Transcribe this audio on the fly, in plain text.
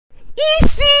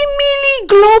Easily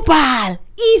global,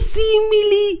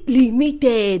 easily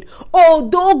limited.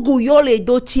 Odogu yol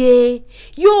edochie,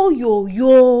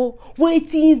 yo,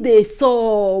 wetin dey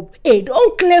sup? E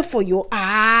don clear for your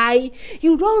eye.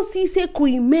 You don see say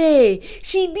Queen May,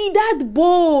 she be that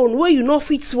bone wey you no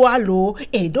fit swallow.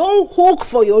 E don hook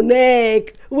for your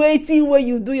neck. Wetin wey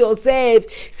you do yourself?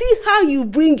 See how you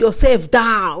bring yourself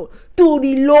down to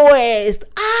the lowest.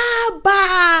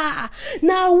 Abba,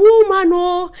 na woman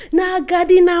oh, na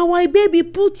garden, na why baby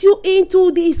put you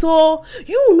into this oh.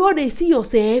 You no dey see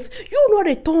yourself, you no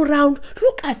dey turn round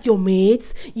look at your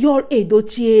mates. Your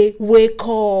edochie, wake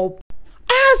up.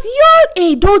 As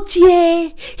your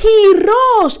edochie, he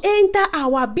rush enter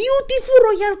our beautiful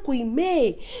royal Queen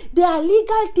May, their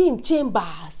legal team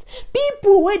chambers.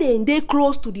 People wey dey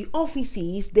close to the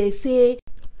offices, they say,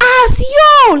 as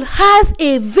Yul has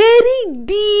a very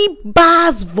deep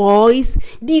bass voice,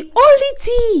 the only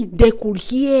thing they could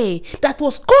hear that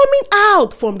was coming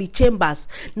out from the chambers.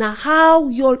 Now how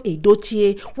Yul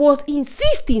Edochie was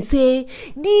insisting, say,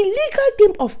 the legal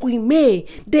team of Queen May,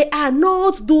 they are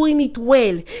not doing it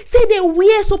well. Say they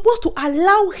were supposed to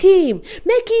allow him,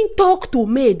 make him talk to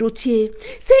May Edochie.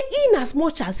 Say in as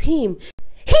much as him,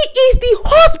 he is the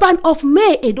husband of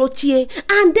May Edochie,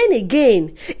 and then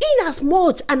again, in as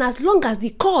much and as long as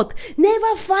the court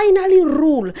never finally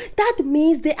rule, that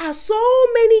means there are so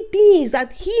many things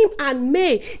that him and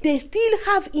May, they still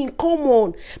have in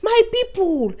common. My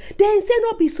people, then say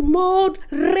no be small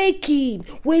raking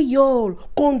where y'all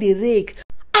come the rake.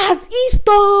 As he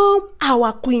stormed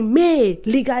our Queen May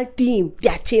legal team,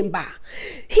 their chamber,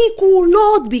 he could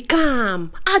not be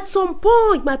calm. At some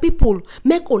point, my people,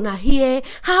 make una hear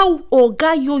how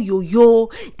Oga Yo,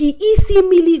 the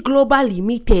easily global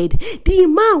limited, the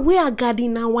man where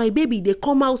garden and why baby they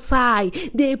come outside,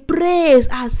 they praise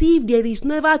as if there is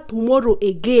never tomorrow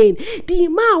again. The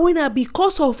man when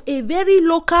because of a very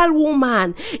local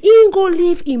woman, he go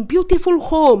live in beautiful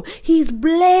home, his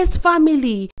blessed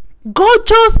family.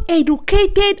 Gorgeous,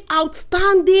 educated,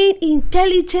 outstanding,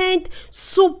 intelligent,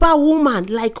 superwoman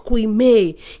like Queen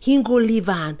May, he go live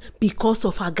on because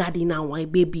of her garden and why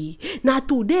baby. Now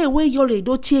today where Yul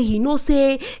Edochie, he know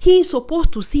say he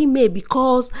supposed to see May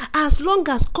because as long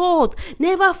as court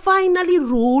never finally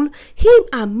rule, him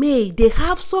and May, they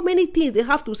have so many things they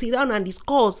have to sit down and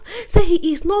discuss. Say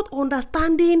he is not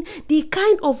understanding the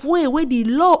kind of way where the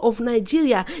law of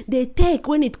Nigeria they take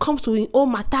when it comes to his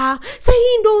own matter. Say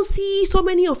he don't see so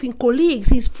many of his colleagues,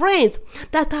 his friends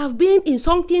that have been in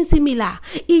something similar.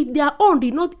 If their own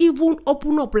did not even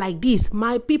open up like this,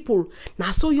 my people,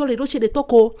 now so Yul Edochie they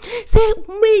talk oh, say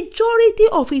majority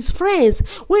of his friends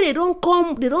when they don't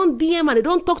come, they don't DM and they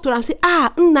don't talk to them, say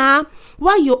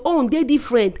why your own they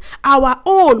different? Our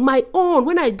own, my own,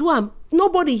 when I do am,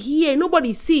 nobody hear,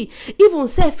 nobody see, even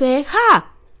say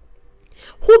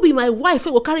who be my wife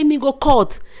wey go carry me go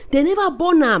court? They never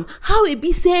born am. How it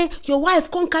be say your wife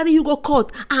can't carry you go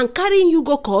court, and carrying you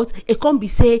go court, it can't be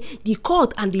say the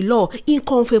court and the law in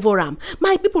come favor am.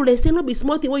 My people, they say no be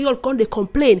small thing when you all come they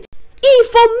complain.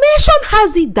 Information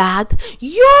has it that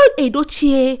Yul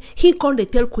Edochie, he come dey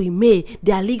tell Queen May,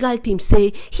 their legal team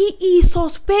say he is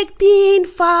suspecting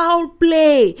foul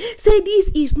play. Say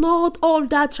this is not all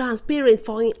that transparent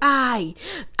for him eye.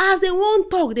 As they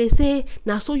won't talk, they say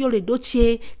na so Yul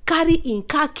Edochie carry in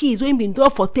car keys when been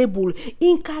drop for table,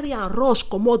 in carry and rush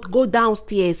comot go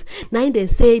downstairs. Now they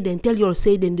say, then tell Yul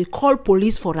say then they call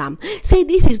police for am. Say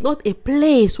this is not a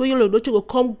place where Yul Edochie go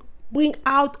come bring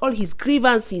out all his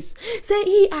grievances. Say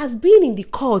he has been in the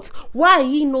court. Why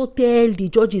he no tell the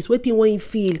judges wetin wey he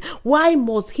feel? Why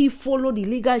must he follow the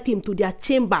legal team to their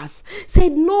chambers? Say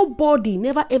nobody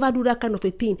never ever do that kind of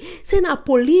a thing. Say na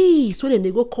police when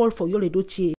they go call for Yul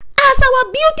Edochie. As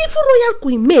our beautiful royal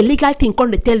Queen May legal team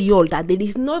come to tell y'all that there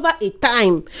is never a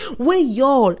time where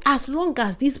y'all, as long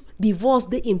as this divorce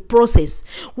they in process,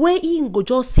 where he go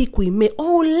just see Queen May,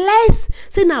 unless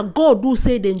say now God do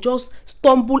say then just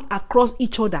stumble across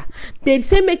each other. They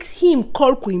say make him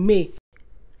call Queen May.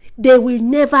 There will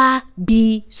never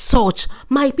be such.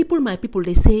 My people,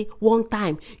 they say one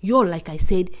time, Yul, like I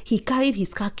said, he carried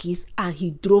his car keys and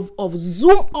he drove off,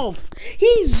 zoom off.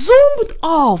 He zoomed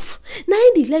off. Now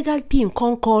the legal team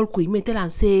come call Queen May, tell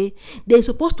and say they're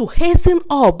supposed to hasten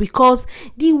up because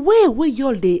the way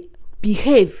Yul they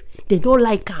behave, they don't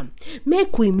like him.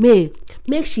 Make Queen May,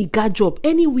 make she got job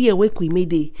anywhere where Queen May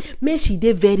dey. Make she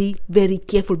dey very, very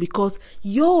careful because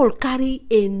Yul carry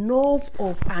enough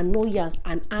of annoyance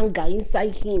and anger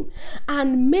inside him.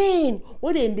 And men,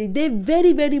 when they dey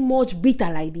very, very much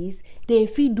bitter like this, they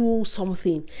fit do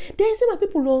something. They say my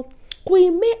people,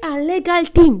 Queen May and legal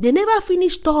team, they never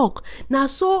finish talk. Now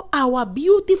so our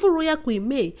beautiful royal Queen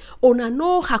May, una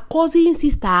know her cousin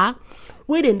sister,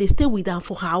 where then they stay with them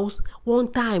for house.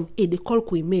 One time, they call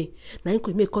Queen May. Now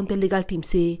Queen May come tell legal team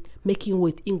say, make him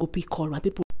wait, in go pick call my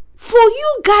people. For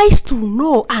you guys to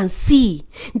know and see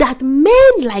that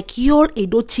men like your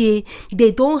edochie,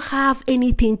 they don't have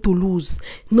anything to lose.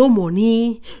 No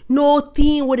money,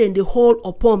 nothing where they hold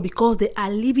upon because they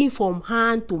are living from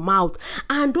hand to mouth.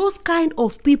 And those kind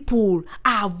of people,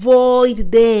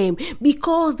 avoid them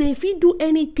because they fit do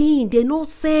anything. They no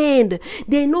send.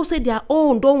 They no say their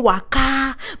own don't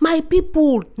waka. My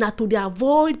people, now to they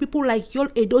avoid people like your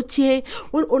edochie.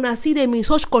 When una see them in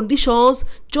such conditions,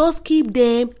 just keep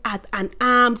them at an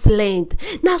arm's length.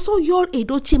 Now so your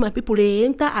edochie, my people, they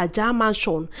enter a jam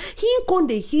mansion. He come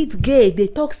the hit gate. They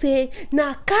talk say,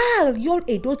 na Karl your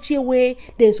edochie way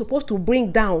they supposed to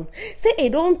bring down. Say they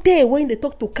don't tell when they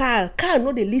talk to Karl. Karl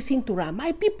no they listen to her.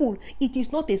 My people, it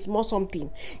is not a small something.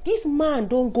 This man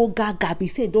don't go gaga. Be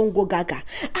say don't go gaga.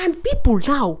 And people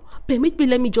now, permit me,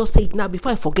 let me just say it now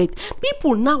before I forget.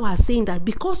 People now are saying that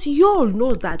because y'all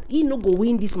knows that he no go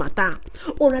win this matter.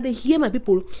 Or they hear my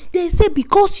people, they say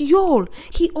because y'all,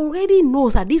 he already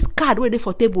knows that this card where they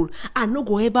for table and no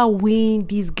go ever win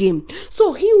this game.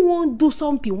 So he won't do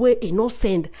something where he no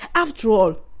send. After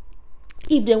all,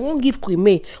 if they won't give Queen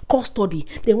May custody,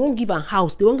 they won't give her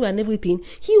house, they won't give her everything,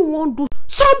 he won't do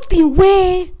something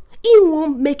where he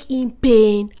won't make him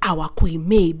pain our Queen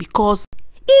May because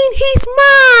in his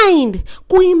mind,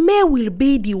 Queen May will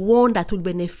be the one that will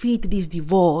benefit this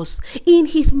divorce. In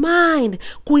his mind,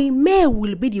 Queen May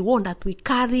will be the one that will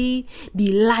carry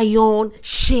the lion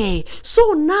share.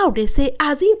 So now they say,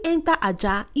 as he enter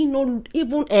Aja, he no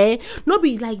even not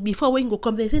be like before when you go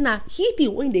come. They say now hit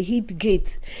it when they hit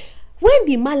gate. When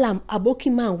the Malam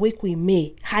Aboki man wake Queen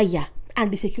May higher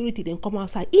and the security then come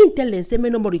outside, he tell them say may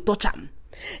nobody touch him.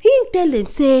 He tell them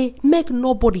say make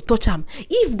nobody touch them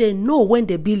if they know when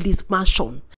they build this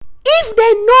mansion. If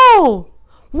they know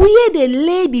where they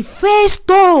lay the first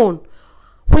stone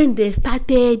when they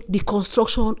started the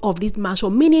construction of this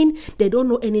mansion, meaning they don't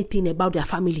know anything about their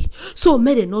family. So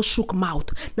may they not shook mouth.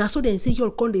 Now so they say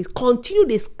you'll continue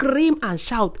they scream and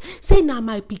shout. Say na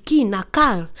my pikin, na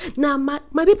Karl, na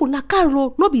my people, na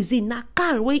Karl, no busy, na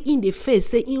Karl way in the face,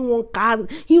 say he won't Karl,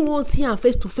 he won't see him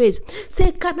face to face.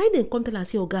 Say can I then come tell and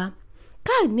say, Oga,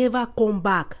 Karl never come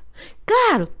back.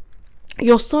 Karl,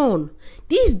 your son,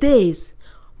 these days,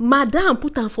 Madam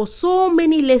put on for so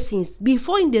many lessons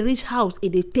before in the rich house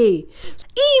in the day.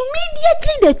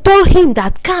 Immediately they told him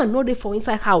that Karl not there for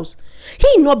inside house.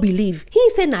 He not believe. He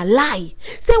said a lie.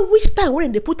 Say which time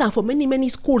when they put on for many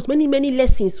schools, many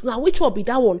lessons. Now which one be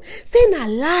that one? Say a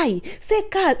lie. Say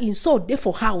Karl insult there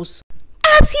for house.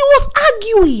 As he was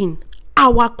arguing,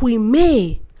 our Queen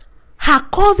May, her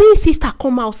cousin sister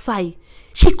come outside.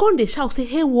 She come dey shout say,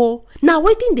 hey wo, now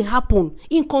waiting they happen.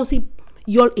 In concept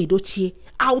your edochie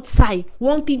outside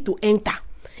wanting to enter.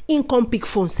 In come pick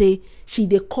phone say she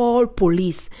dey call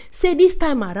police. Say this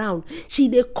time around she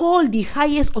dey call the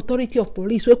highest authority of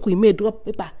police where Queen May drop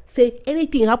paper. Say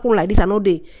anything happen like this another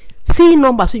day, see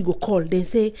number so you go call. Then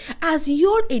say as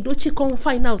your edochie come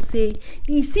find out say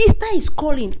the sister is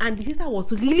calling and the sister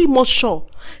was really much sure.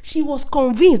 She was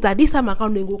convinced that this time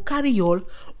around they go carry y'all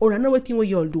or another thing what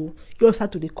y'all do. Y'all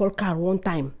start to dey call Karl one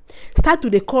time. Start to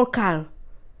dey call Karl.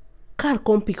 Karl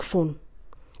come pick phone.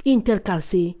 He tell Karl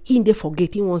say he dey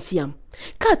forget, he won't see him.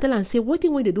 Karl tell him say what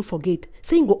thing when they do forget,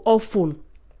 say he go off phone.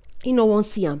 He no want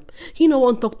see him. He no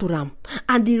want talk to him.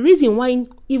 And the reason why he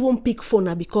even pick phone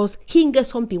na because he get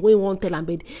something when he want tell him,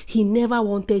 but he never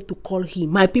wanted to call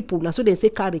him. My people, now so they say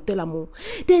Karl they tell him more.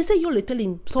 They say you tell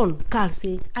him son, Karl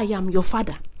say I am your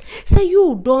father. Say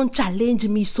you don't challenge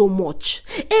me so much.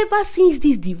 Ever since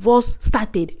this divorce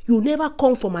started, you never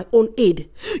come for my own aid.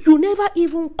 You never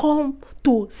even come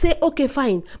to say, okay,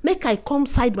 fine, make I come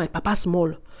side my papa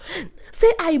small.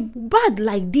 Say I bad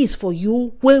like this for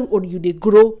you when or you they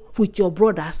grow with your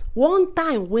brothers. One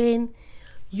time when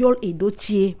your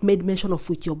edochie made mention of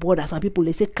with your brothers, my people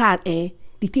they say, Karl, the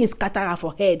thing scatter her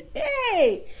for head.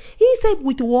 Hey, he said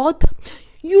with what?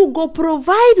 You go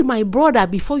provide my brother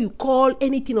before you call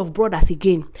anything of brothers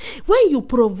again. When you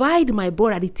provide my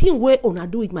brother, the thing where una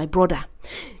do with my brother,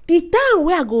 the time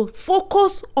where I go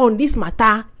focus on this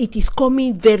matter, it is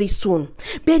coming very soon.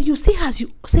 But you see, as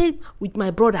you say with my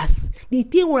brothers, the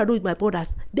thing where I do with my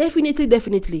brothers,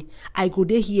 definitely, I go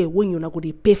there here when you're not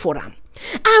going to pay for them.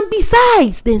 And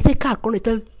besides, then say, Karl, come and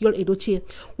tell your edochie,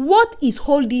 what is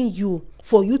holding you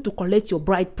for you to collect your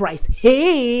bride price?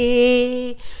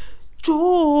 Hey,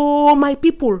 Joe, my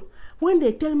people, when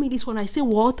they tell me this one, I say,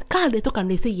 what? Karl, they talk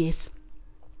and they say, yes.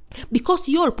 Because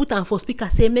you all put on for speaker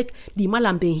say make the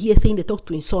malam been here saying they talk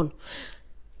to his son.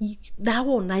 That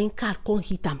one nine Karl can't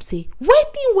hit him say,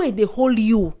 waiting where they hold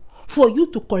you for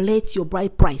you to collect your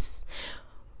bride price.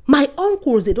 My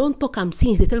uncles, they don't talk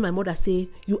since they tell my mother say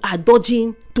you are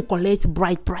dodging to collect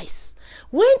bride price.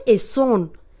 When a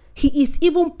son, he is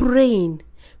even praying,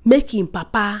 making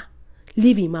papa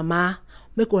leave him mama,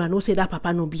 make una know say that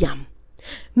papa no biam.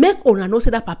 Make una know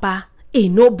say that papa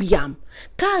no biam.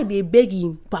 Karl they beg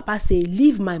him, papa say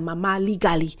leave my mama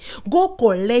legally, go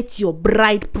collect your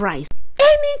bride price.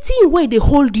 Anything where they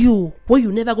hold you, where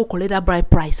you never go collect that bride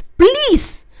price,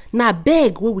 please. Now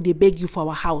beg, where would they beg you for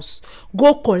our house?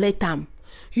 Go collect them.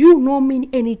 You no mean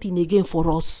anything again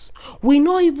for us. We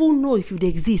not even know if you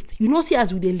exist. You know, see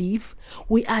as we they live,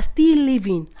 we are still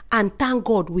living, and thank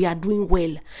God we are doing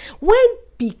well. When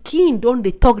pikin don't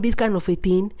they talk this kind of a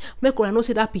thing, make una know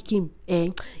say that pikin,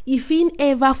 if he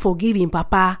ever forgive him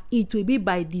papa, it will be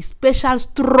by the special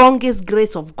strongest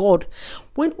grace of God.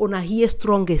 When una hear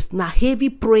strongest, na heavy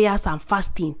prayers and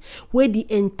fasting, where the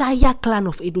entire clan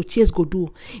of edochies go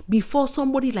do before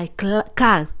somebody like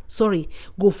Karl,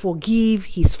 go forgive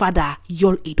his father,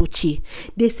 Yul Edochie.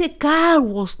 They say Karl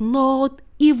was not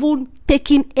even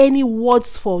taking any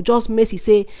words for just mercy.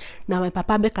 Say, now my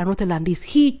papa make cannot tell him this.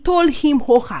 He told him,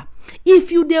 Hoha,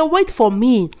 if you dare wait for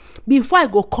me, before I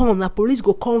go come, the police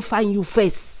go come find you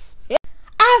first.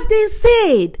 As they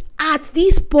said, at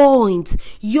this point,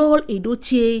 Yul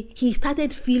Edochie, he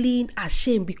started feeling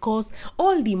ashamed because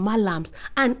all the malams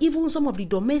and even some of the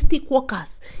domestic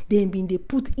workers, they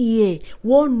put ear,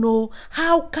 won't know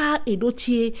how Karl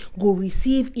Edochie go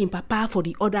receive him papa for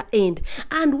the other end.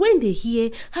 And when they hear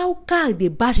how Karl they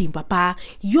bash him papa,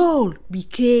 Yul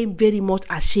became very much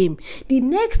ashamed. The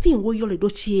next thing what Yul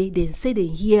Edochie then say they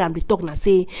hear and they talk and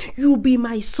say, you be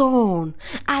my son.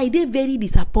 I dey very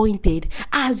disappointed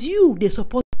as you they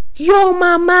support your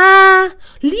mama,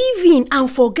 leaving and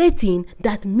forgetting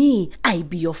that me, I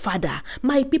be your father.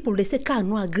 My people, they say Karl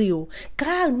no agree.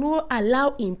 Karl no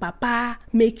allow him papa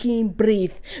making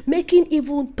breathe, making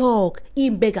even talk.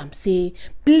 Him beg am say,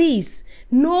 please,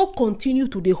 no continue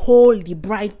to the hold the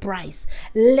bride price.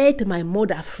 Let my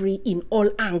mother free in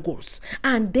all angles.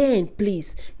 And then,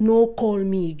 please, no call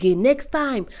me again. Next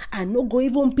time, I no go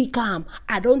even pick am.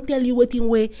 I don't tell you waiting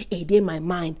way a day my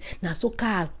mind. Now so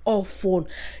Karl off phone.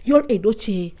 Yul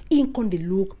Edochie, in con the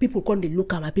look, people con the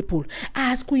look at my people.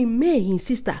 As Queen May, his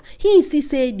sister, he insist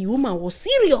say the woman was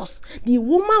serious. The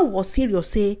woman was serious.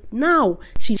 Say now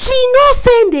she no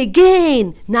send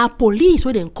again. Now police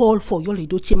when they call for Yul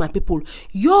Edochie, my people.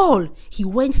 Yul, he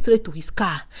went straight to his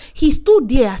car. He stood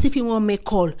there as if he want to make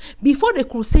call. Before the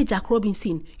crusade Jack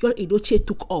Robinson, Yul Edochie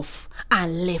took off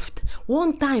and left.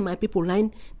 One time, my people,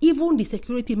 line, even the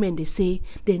security men, they say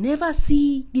they never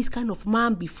see this kind of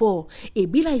man before. A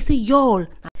be like say Yul,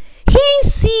 he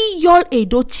see Yul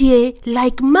Edochie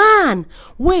like man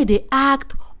where they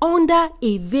act under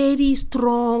a very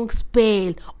strong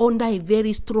spell, under a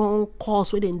very strong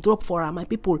curse where they drop for her, my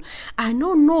people. I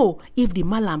don't know if the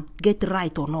malam get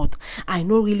right or not. I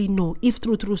don't really know if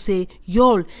true say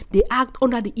Yul they act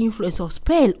under the influence of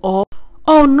spell or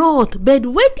not. But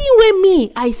waiting with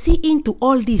me, I see into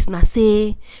all this now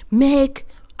say make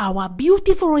our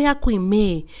beautiful royal Queen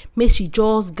May she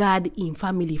just guard in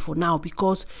family for now,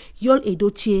 because Yul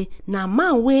Edochie na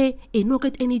man way no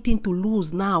get anything to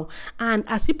lose now. And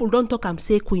as people don't talk and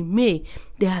say Queen May,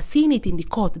 they are seeing it in the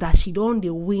court that she don't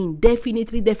win.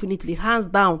 Definitely, hands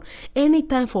down.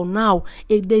 Anytime from now,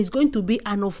 if there is going to be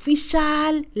an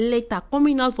official letter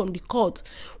coming out from the court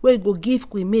where it go give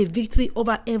Queen May victory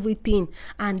over everything,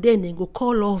 and then they go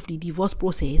call off the divorce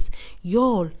process,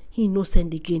 Yul, he no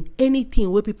send again.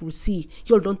 Anything where people see,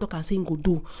 Yul don't talk and say go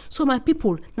do. So my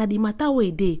people, now the matter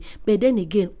way they, but then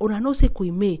again, on no say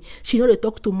Queen May, she know they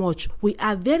talk too much. We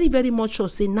are very much sure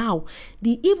say now,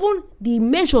 even the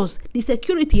measures, the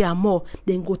security are more,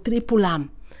 then go triple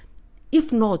them.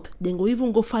 If not, then go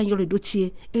even go find Yul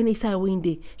Edochie any side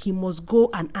window. He must go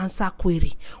and answer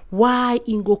query. Why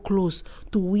in go close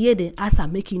to where the answer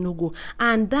make him no go?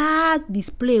 And that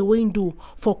display window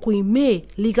for Queen May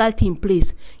legal team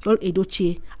place, Yul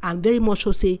Edochie, I'm very much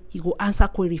sure say he go answer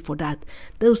query for that.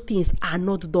 Those things are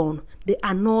not done. They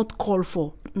are not called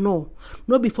for. No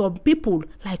before people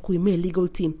like Queen May legal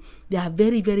team. They are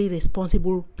very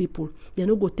responsible people. They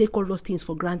no go take all those things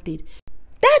for granted.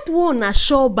 That one a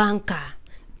sure banker.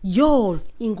 Yul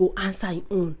in go answer him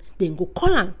own. Then go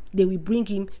call him. They will bring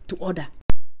him to order.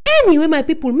 Anyway, my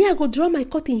people, me I go draw my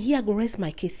curtain here. I go rest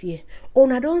my case here.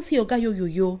 I don't see Oga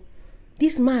yo.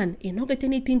 This man he not get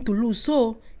anything to lose,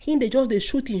 so they just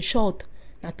shoot in short.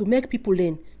 Now to make people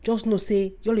then just know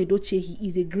say Yul Edochie he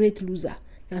is a great loser.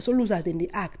 Now so losers in the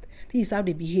act. This is how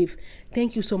they behave.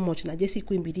 Thank you so much. Now Jesse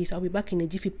Queen be this. I'll be back in a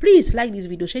jiffy. Please like this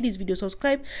video, share this video,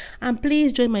 subscribe, and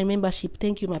please join my membership.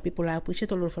 Thank you, my people. I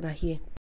appreciate all of you for that here.